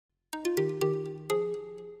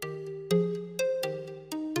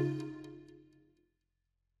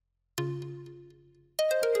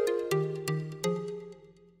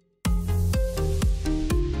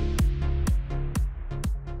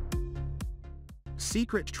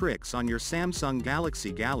Secret tricks on your Samsung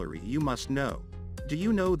Galaxy Gallery you must know. Do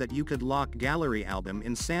you know that you could lock Gallery album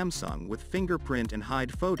in Samsung with fingerprint and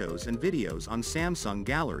hide photos and videos on Samsung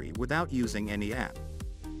Gallery without using any app?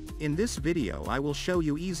 In this video I will show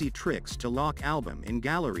you easy tricks to lock album in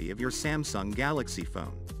Gallery of your Samsung Galaxy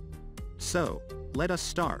phone. So, let us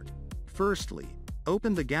start. Firstly,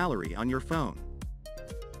 open the Gallery on your phone.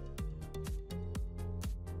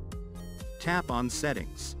 Tap on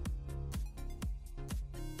Settings.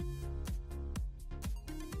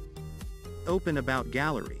 Open About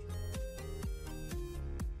Gallery.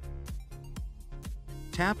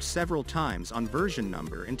 Tap several times on version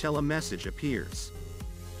number until a message appears.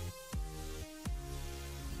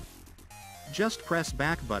 Just press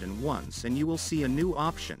back button once and you will see a new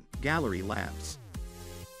option, Gallery Labs.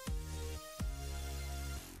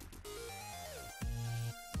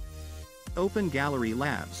 Open Gallery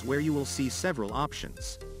Labs where you will see several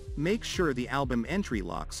options. Make sure the album entry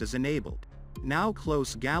locks is enabled. Now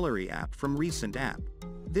close Gallery app from recent app.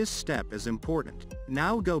 This step is important.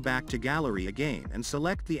 Now go back to Gallery again and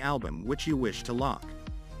select the album which you wish to lock.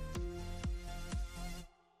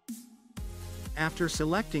 After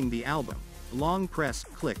selecting the album, long press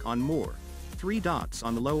click on More, 3 dots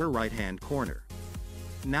on the lower right hand corner.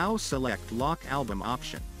 Now select Lock Album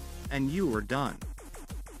option. And you are done.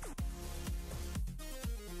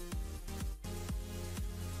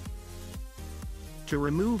 To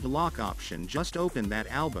remove lock option, just open that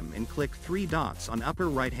album and click 3 dots on upper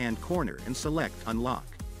right hand corner and select Unlock.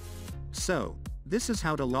 So, this is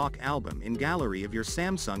how to lock album in Gallery of your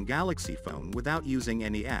Samsung Galaxy phone without using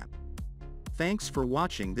any app. Thanks for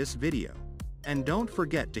watching this video. And don't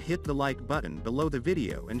forget to hit the like button below the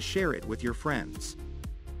video and share it with your friends.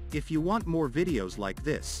 If you want more videos like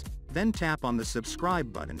this, then tap on the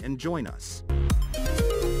subscribe button and join us.